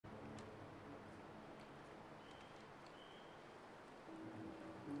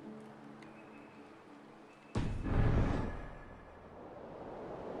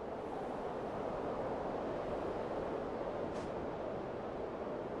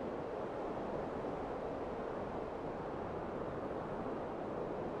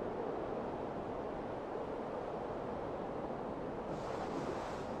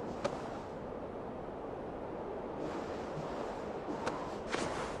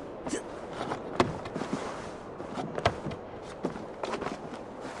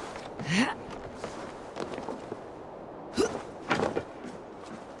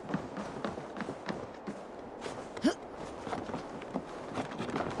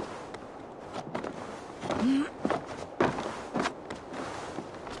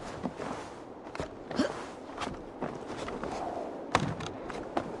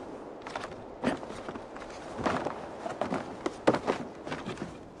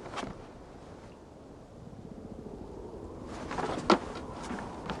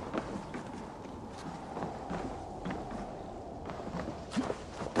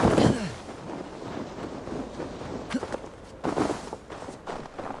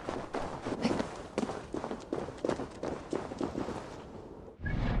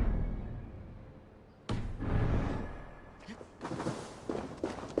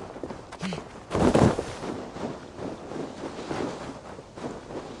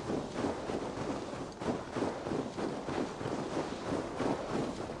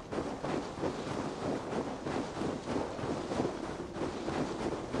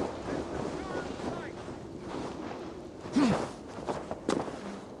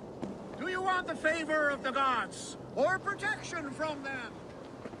The favor of the gods, or protection from them.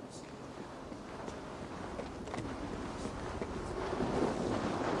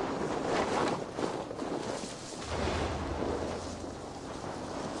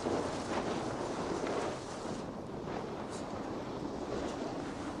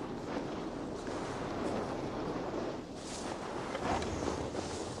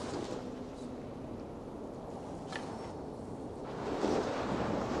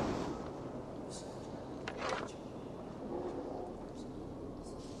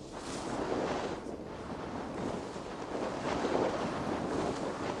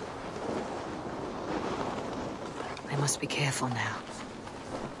 Must be careful now.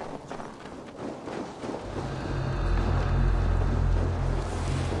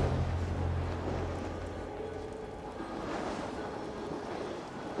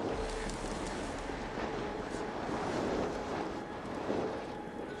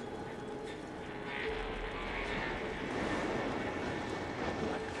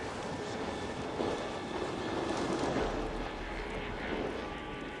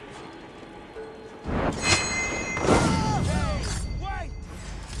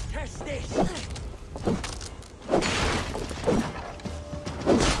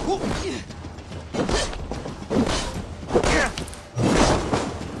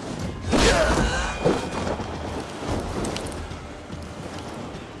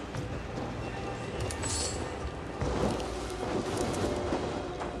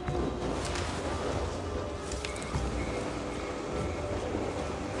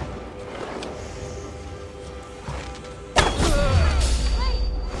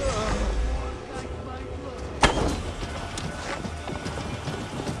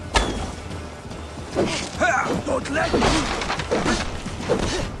 Don't let me!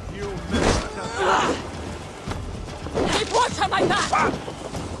 You messed up. Keep watch on my back!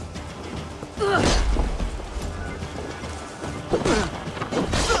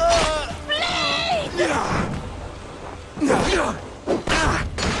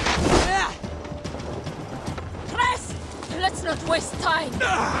 Press! Let's not waste time!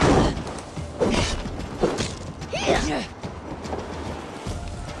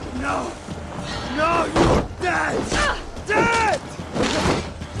 No! No, you're dead! Dead!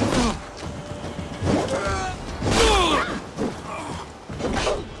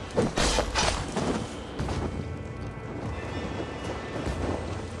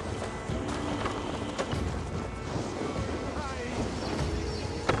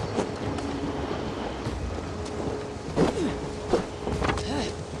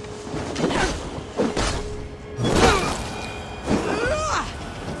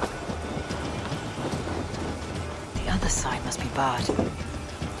 Bad.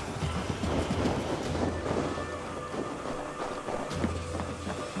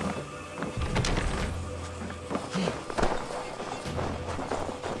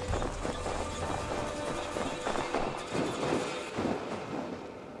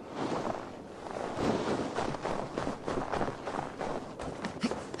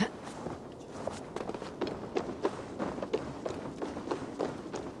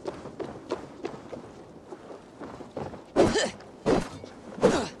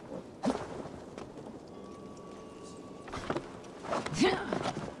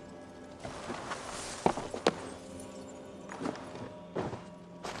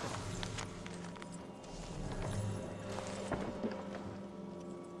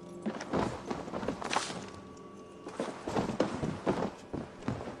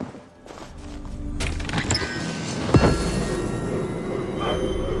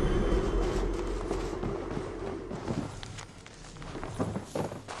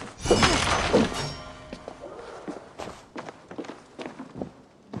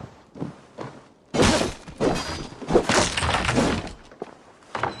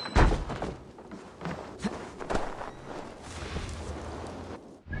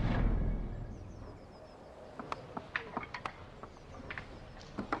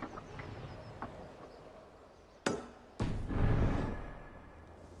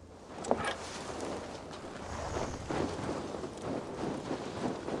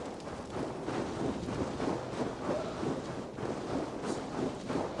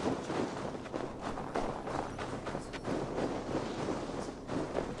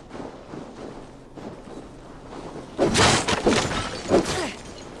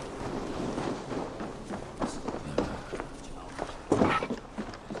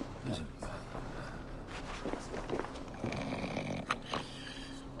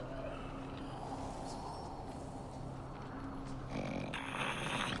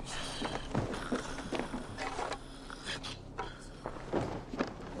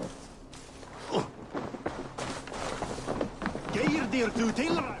 dir du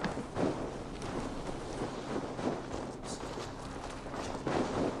till?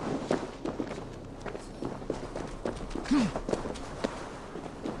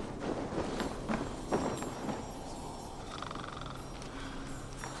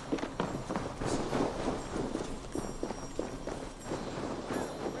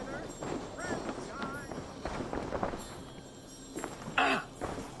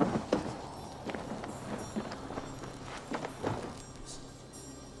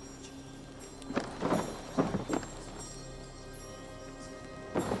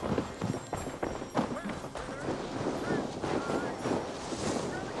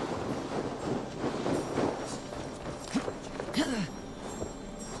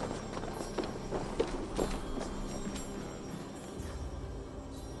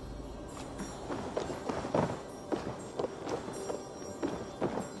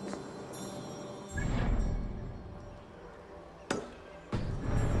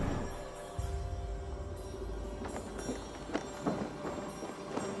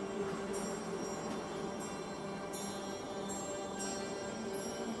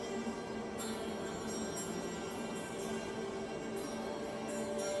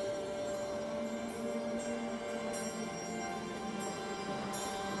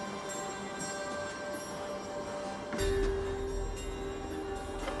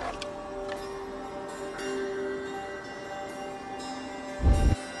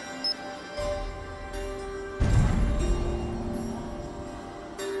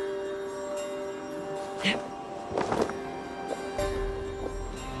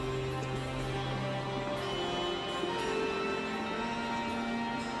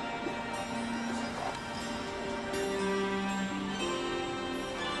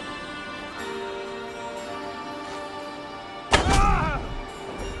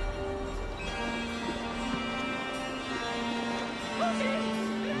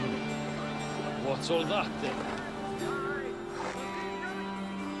 What's all that then?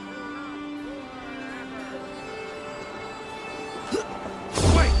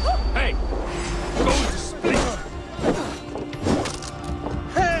 Wait! Hey! Going to split!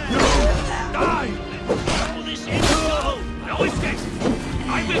 No! Die! Pull this in! No! No escape!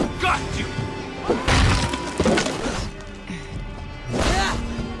 I will gut you!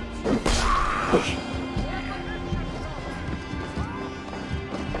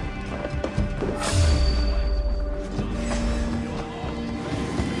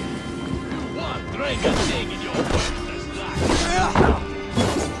 Drink a thing in your worthless life!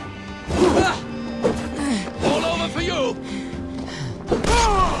 All over for you!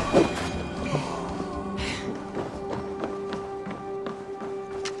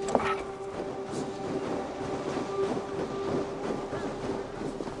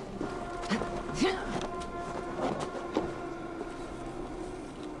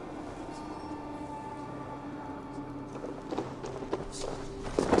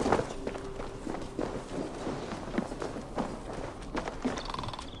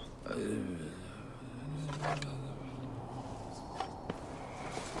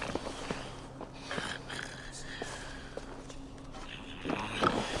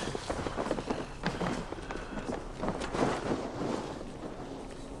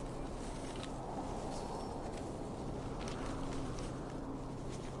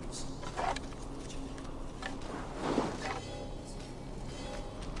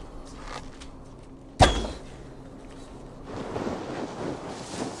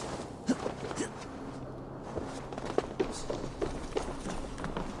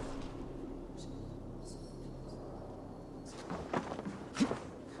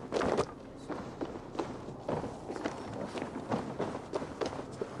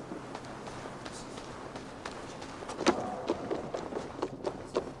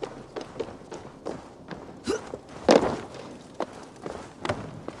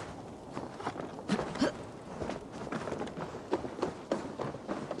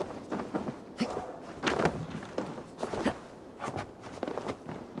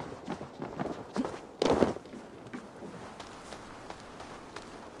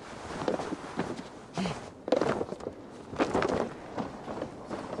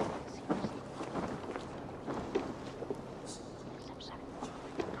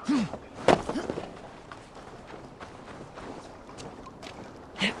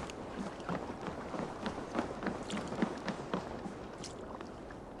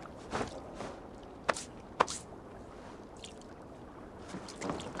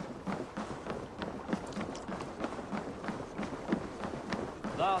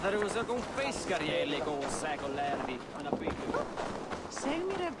 Laatharuusa kun fiskarieli kuussa kun lärvi aina pyykky. Säg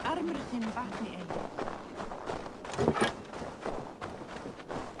mir av armruthin vatni ei.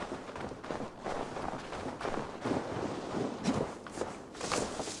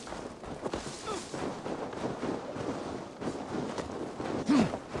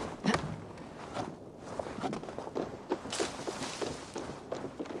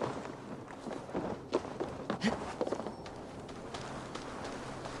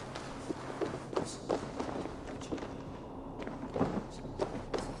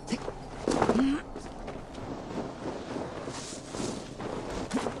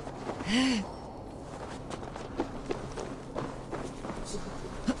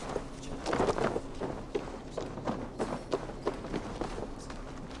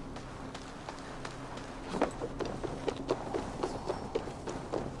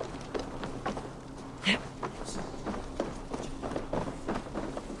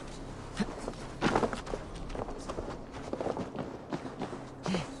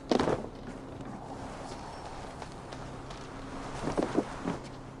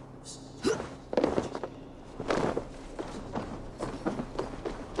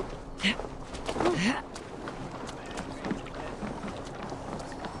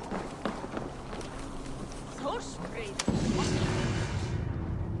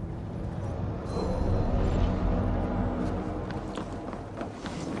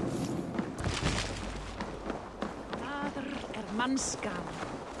 Mannskap.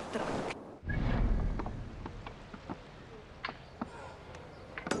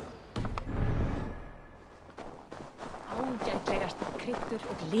 Ágætlegastar kryddur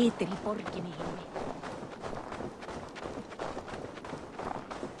og litir í borginni hinni.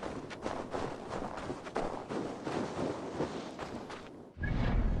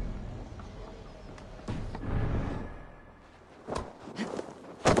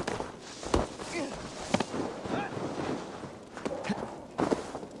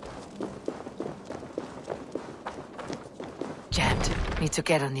 Jammed. Need to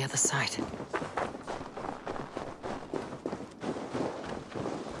get on the other side.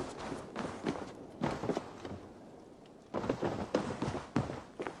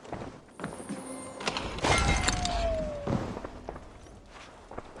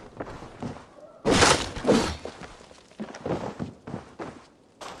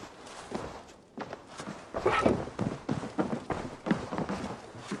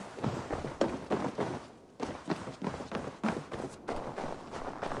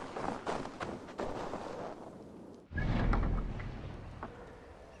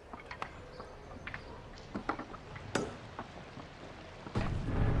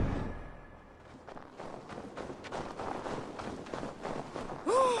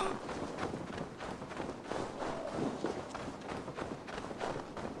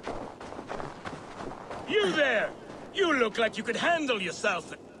 You there! You look like you could handle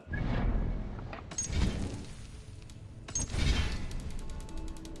yourself.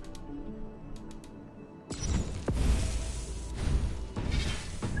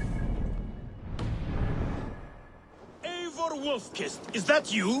 Eivor Wolfkist, is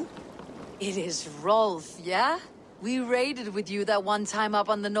that you? It is Rolf, yeah? We raided with you that one time up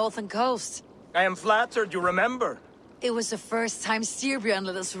on the northern coast. I am flattered you remember. It was the first time Styrbjörn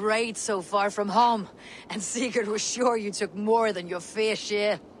let us raid so far from home, and Sigurd was sure you took more than your fair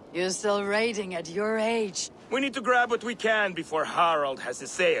share. You're still raiding at your age. We need to grab what we can before Harald has his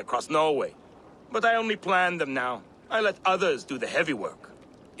say across Norway. But I only plan them now. I let others do the heavy work.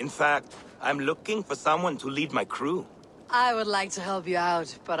 In fact, I'm looking for someone to lead my crew. I would like to help you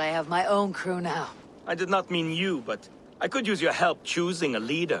out, but I have my own crew now. I did not mean you, but I could use your help choosing a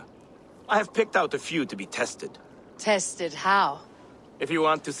leader. I have picked out a few to be tested. Tested how? If you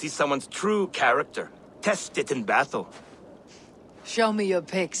want to see someone's true character, test it in battle. Show me your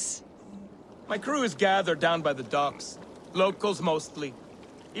picks. My crew is gathered down by the docks. Locals mostly.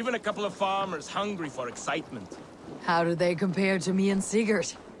 Even a couple of farmers hungry for excitement. How do they compare to me and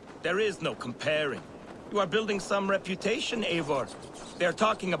Sigurd? There is no comparing. You are building some reputation, Eivor. They're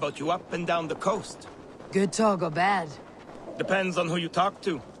talking about you up and down the coast. Good talk or bad? Depends on who you talk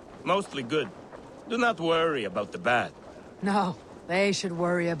to. Mostly good. Do not worry about the bad. No, they should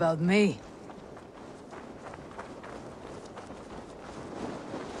worry about me.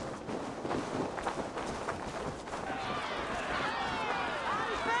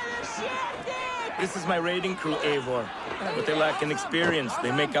 This is my raiding crew, Eivor. But they lack in experience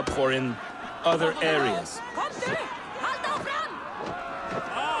they make up for in other areas.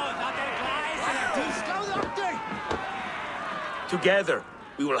 Together,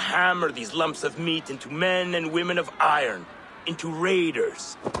 we will hammer these lumps of meat into men and women of iron, into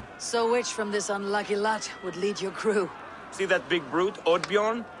raiders. So which from this unlucky lot would lead your crew? See that big brute,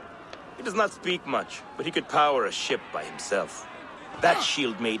 Oddbjorn? He does not speak much, but he could power a ship by himself. That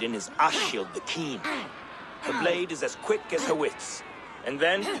shield maiden is Ashild the Keen. Her blade is as quick as her wits. And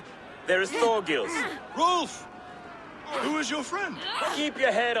then, there is Thorgils. Rolf! Who is your friend? Keep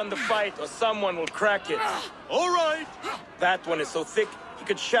your head on the fight or someone will crack it. All right. That one is so thick, he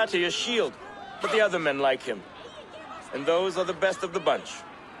could shatter your shield. But the other men like him. And those are the best of the bunch.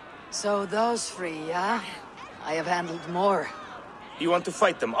 So those three, yeah? I have handled more. You want to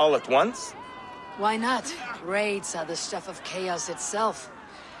fight them all at once? Why not? Raids are the stuff of chaos itself.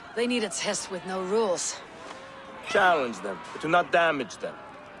 They need a test with no rules. Challenge them, but do not damage them.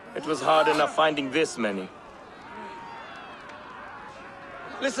 It was hard enough finding this many.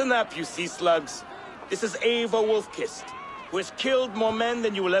 Listen up, you sea slugs. This is Eivor Wolfkist, who has killed more men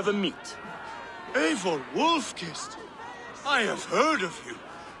than you will ever meet. Eivor Wolfkist. I have heard of you.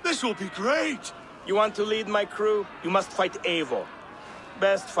 This will be great. You want to lead my crew? You must fight Eivor.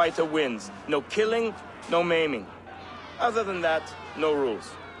 Best fighter wins. No killing, no maiming. Other than that, no rules.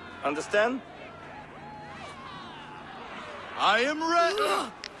 Understand? I am ready.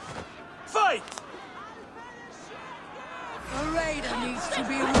 Fight! A raider needs to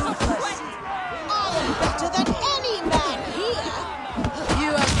be ruthless. I am better than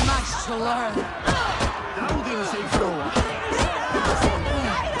learn. Now din sig fråga.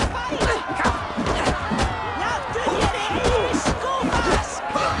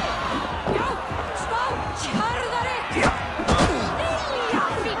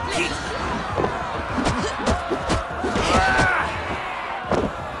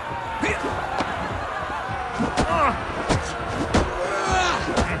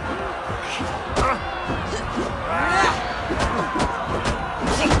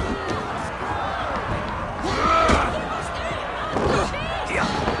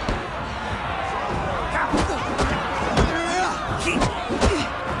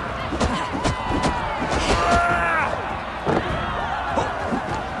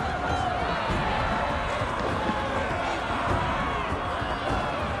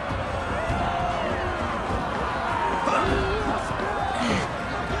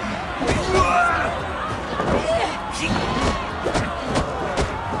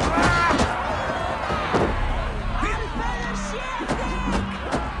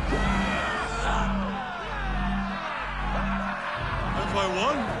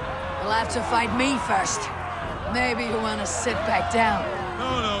 You'll have to fight me first. Maybe you want to sit back down. No,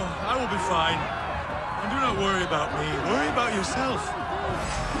 I will be fine. And do not worry about me. Worry about yourself.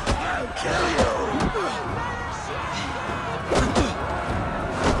 I'll kill you.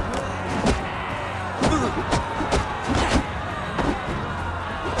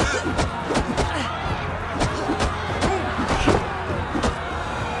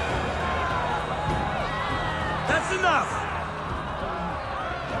 That's enough!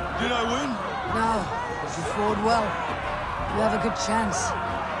 Did I win? No, but you fought well. You have a good chance.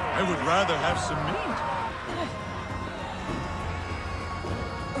 I would rather have some meat.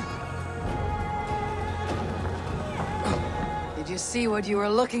 Did you see what you were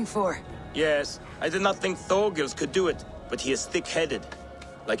looking for? Yes, I did not think Thorgils could do it, but he is thick-headed,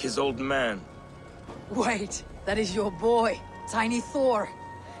 like his old man. Wait, that is your boy, Tiny Thor.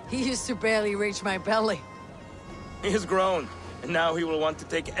 He used to barely reach my belly. He has grown, and now he will want to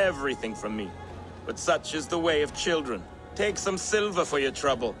take everything from me. But such is the way of children. Take some silver for your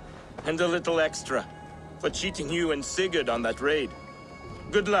trouble, and a little extra, for cheating you and Sigurd on that raid.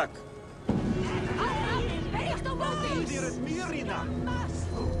 Good luck.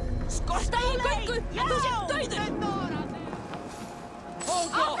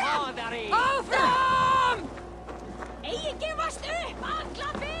 Áfram! Eigi gefast upp,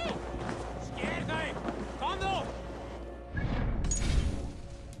 Aklafi! Sker þau! Kom nú!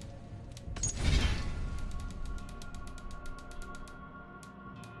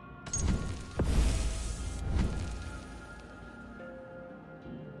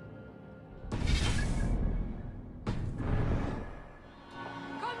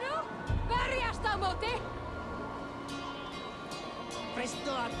 Kom nú, berjast á móti!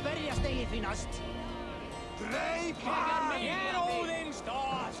 Veistu að berjast eigi því næst? Greip hann! Ég Óðinn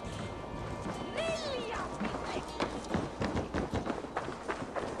stóð! Lilja!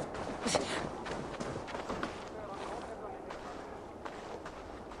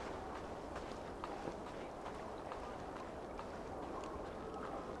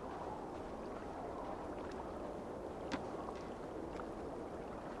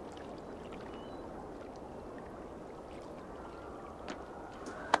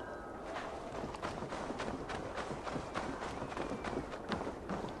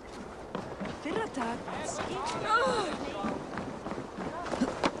 Fyrra dag,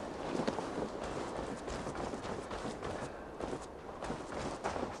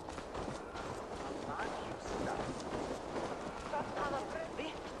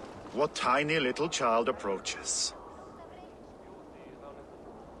 What tiny little child approaches?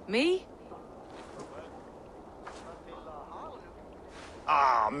 Me?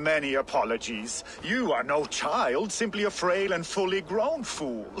 Ah, many apologies. You are no child, simply a frail and fully grown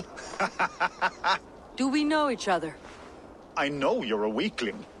fool. Do we know each other? I know you're a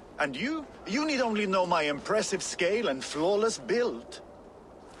weakling. And you need only know my impressive scale and flawless build.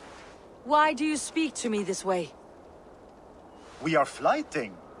 Why do you speak to me this way? We are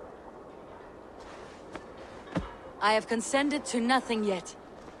flighting. I have consented to nothing yet.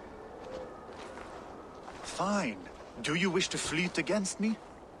 Fine. Do you wish to fleet against me?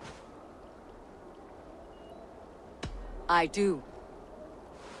 I do.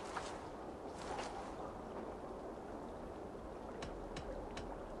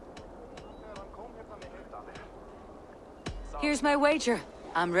 Here's my wager.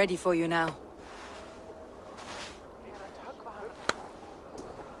 I'm ready for you now.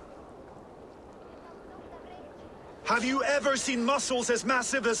 Have you ever seen muscles as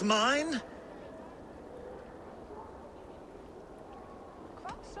massive as mine?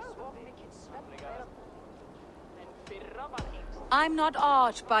 I'm not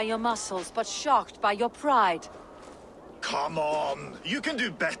awed by your muscles, but shocked by your pride. Come on, you can do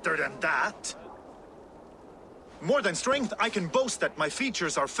better than that. More than strength, I can boast that my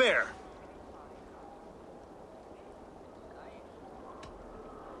features are fair.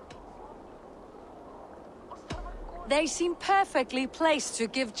 They seem perfectly placed to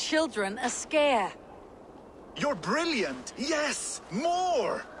give children a scare. You're brilliant! Yes,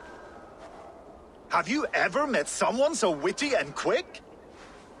 more! Have you ever met someone so witty and quick?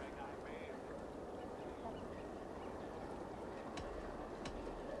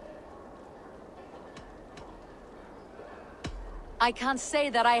 I can't say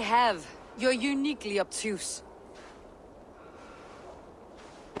that I have. You're uniquely obtuse.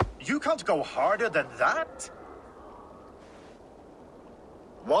 You can't go harder than that?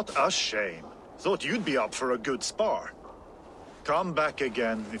 What a shame. Thought you'd be up for a good spar. Come back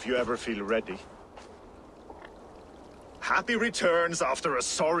again if you ever feel ready. Happy returns after a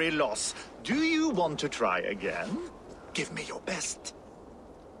sorry loss. Do you want to try again? Give me your best.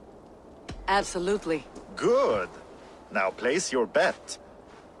 Absolutely. Good. Now place your bet.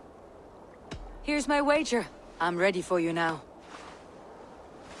 Here's my wager. I'm ready for you now.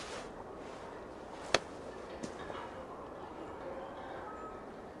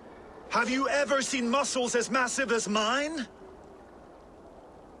 Have you ever seen muscles as massive as mine?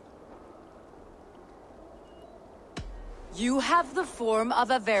 You have the form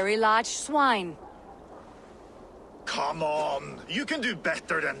of a very large swine. Come on, you can do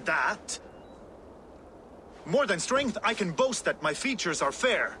better than that. More than strength, I can boast that my features are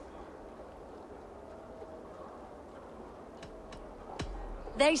fair.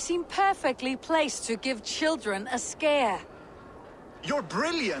 They seem perfectly placed to give children a scare. You're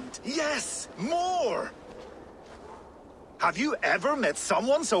brilliant! Yes, more! Have you ever met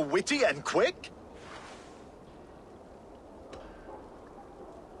someone so witty and quick?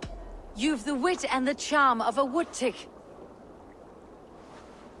 You've the wit and the charm of a woodtick.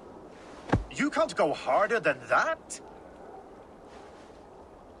 You can't go harder than that?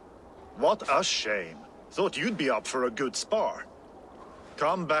 What a shame. Thought you'd be up for a good spar.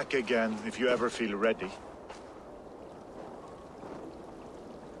 Come back again if you ever feel ready.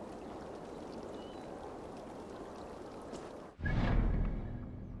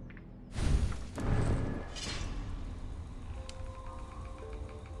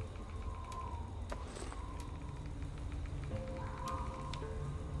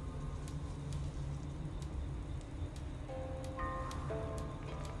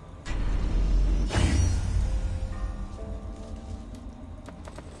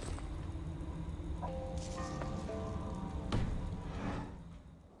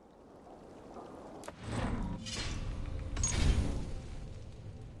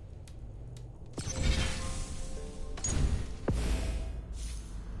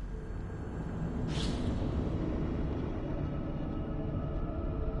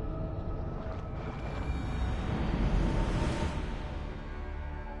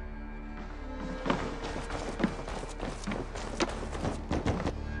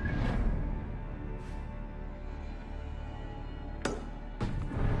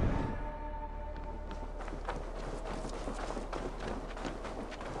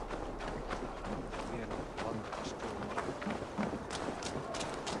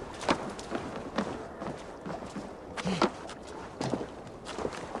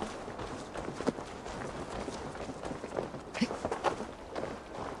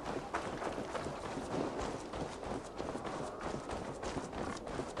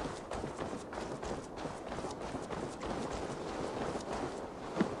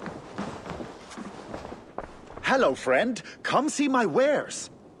 Hello, friend. Come see my wares.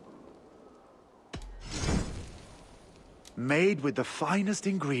 Made with the finest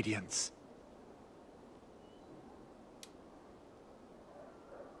ingredients.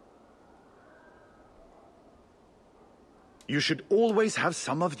 You should always have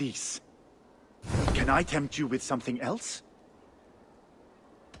some of these. Can I tempt you with something else?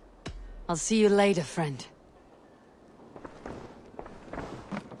 I'll see you later, friend.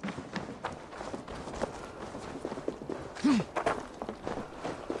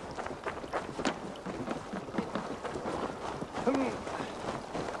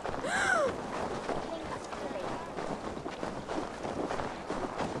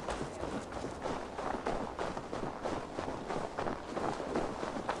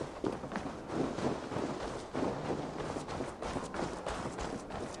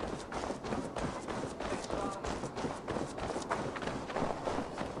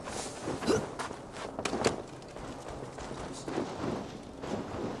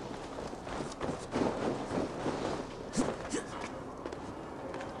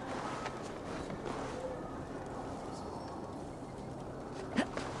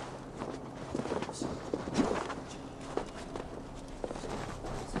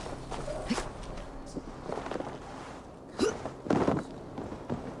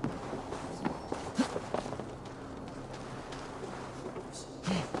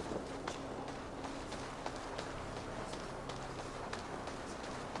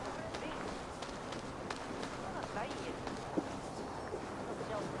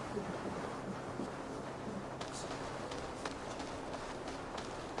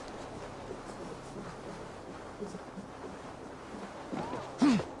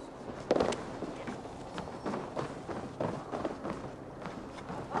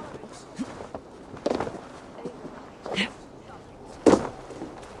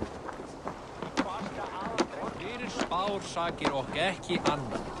 bársakir og ekki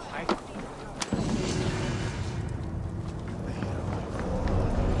annað.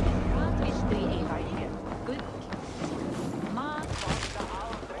 Hvað viltu eiga hér? Gull? Mat?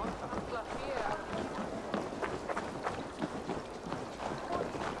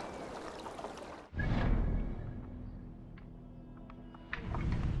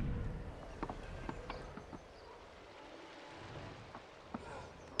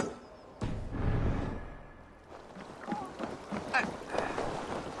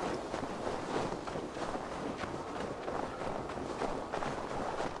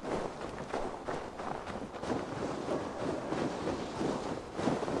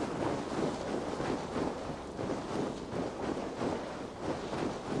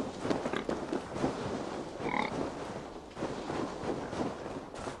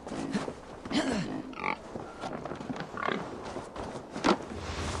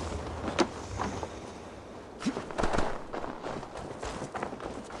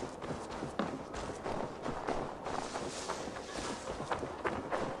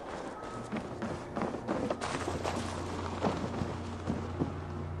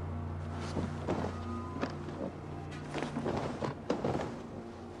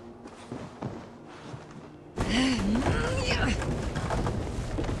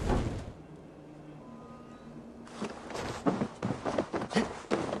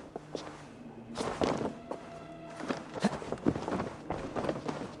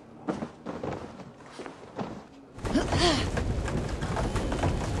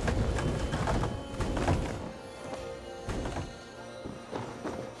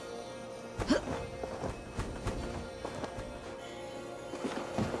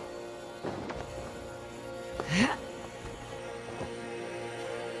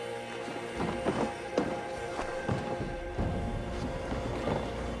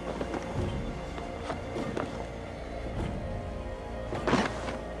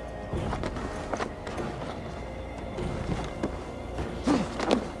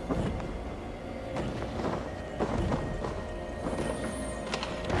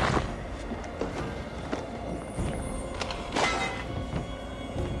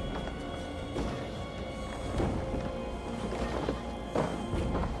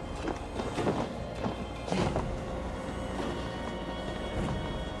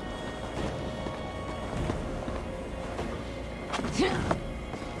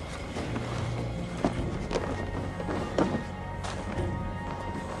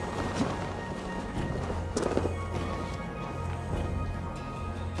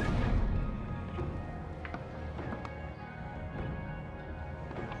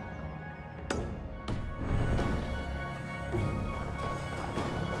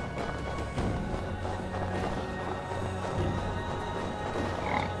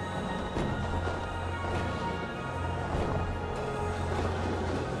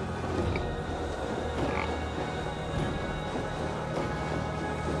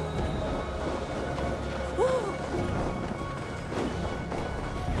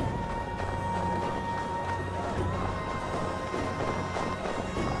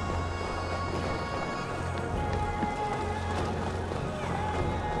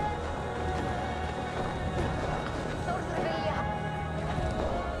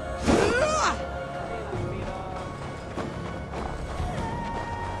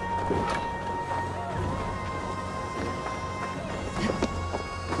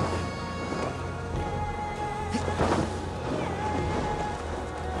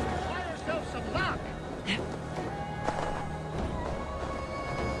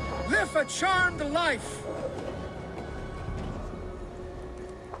 A charmed life.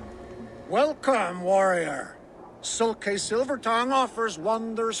 Welcome, warrior. Sulke Silvertongue offers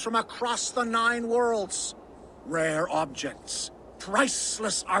wonders from across the 9 worlds. Rare objects,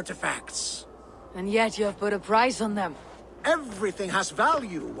 priceless artifacts. And yet you've put a price on them. Everything has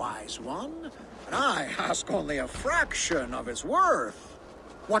value, wise one. But I ask only a fraction of its worth.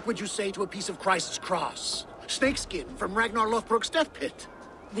 What would you say to a piece of Christ's cross? Snakeskin from Ragnar Lothbrok's death pit?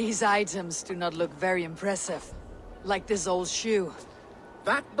 These items do not look very impressive. Like this old shoe.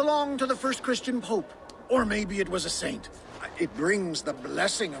 That belonged to the first Christian pope. Or maybe it was a saint. It brings the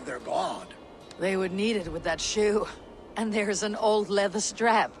blessing of their god. They would need it with that shoe. And there's an old leather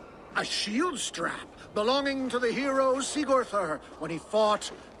strap. A shield strap belonging to the hero Sigurður when he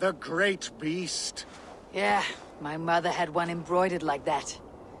fought the great beast. Yeah, my mother had one embroidered like that.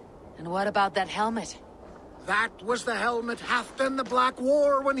 And what about that helmet? That was the helmet Halfdan the Black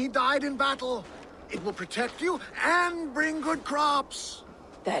wore when he died in battle. It will protect you and bring good crops.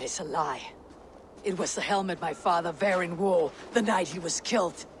 That is a lie. It was the helmet my father Varin wore the night he was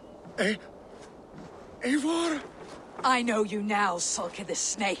killed. Eivor? I know you now, Sulky the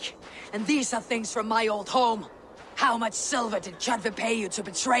Snake. And these are things from my old home. How much silver did Chadva pay you to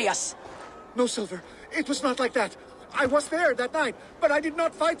betray us? No silver. It was not like that. I was there that night, but I did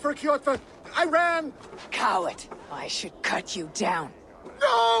not fight for Kjotva. I ran. Coward. I should cut you down.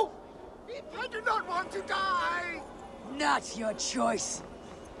 No! I do not want to die! Not your choice.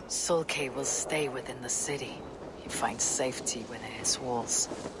 Sulky will stay within the city. He finds safety within its walls.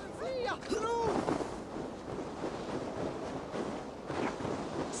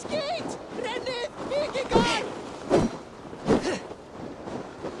 Skate! Renne! Ikigar!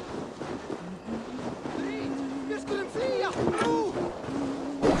 Vi skulle fria! Nu!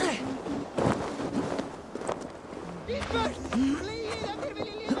 Dit bort!